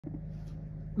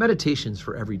Meditations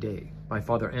for Every Day by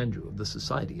Father Andrew of the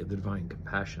Society of the Divine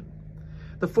Compassion.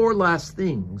 The four last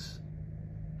things: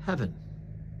 heaven.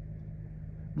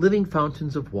 Living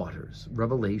fountains of waters,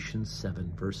 Revelation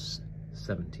 7, verse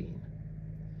 17.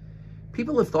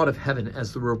 People have thought of heaven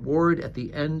as the reward at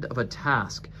the end of a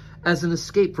task, as an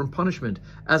escape from punishment,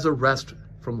 as a rest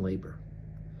from labor.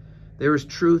 There is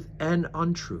truth and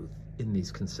untruth in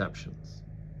these conceptions.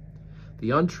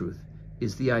 The untruth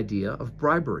is the idea of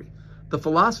bribery. The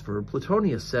philosopher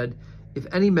Plotinus said, "If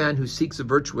any man who seeks a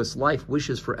virtuous life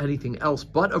wishes for anything else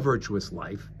but a virtuous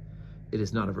life, it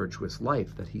is not a virtuous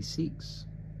life that he seeks."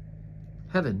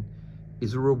 Heaven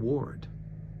is a reward.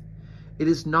 It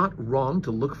is not wrong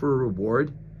to look for a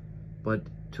reward, but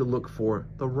to look for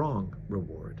the wrong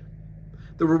reward.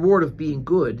 The reward of being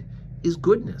good is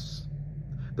goodness.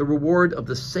 The reward of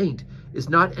the saint is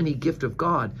not any gift of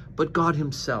God, but God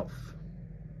himself.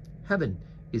 Heaven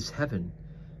is heaven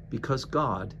because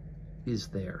God is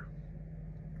there.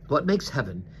 What makes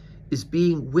heaven is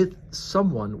being with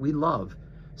someone we love,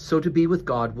 so to be with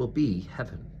God will be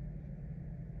heaven.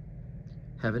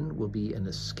 Heaven will be an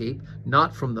escape,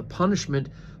 not from the punishment,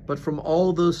 but from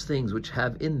all those things which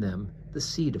have in them the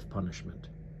seed of punishment.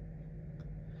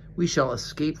 We shall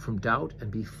escape from doubt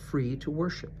and be free to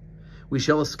worship. We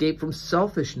shall escape from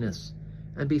selfishness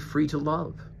and be free to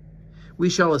love. We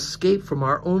shall escape from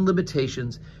our own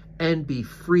limitations and be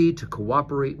free to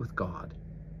cooperate with God.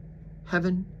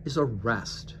 Heaven is a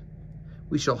rest.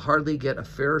 We shall hardly get a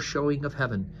fairer showing of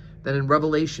heaven than in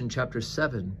Revelation chapter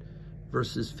 7,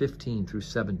 verses 15 through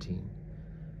 17.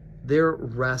 Their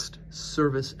rest,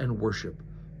 service, and worship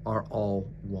are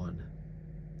all one.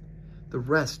 The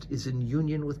rest is in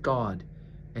union with God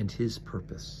and his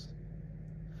purpose.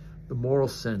 The moral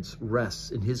sense rests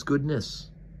in his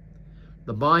goodness,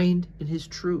 the mind in his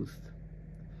truth,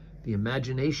 the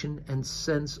imagination and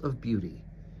sense of beauty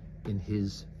in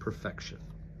his perfection.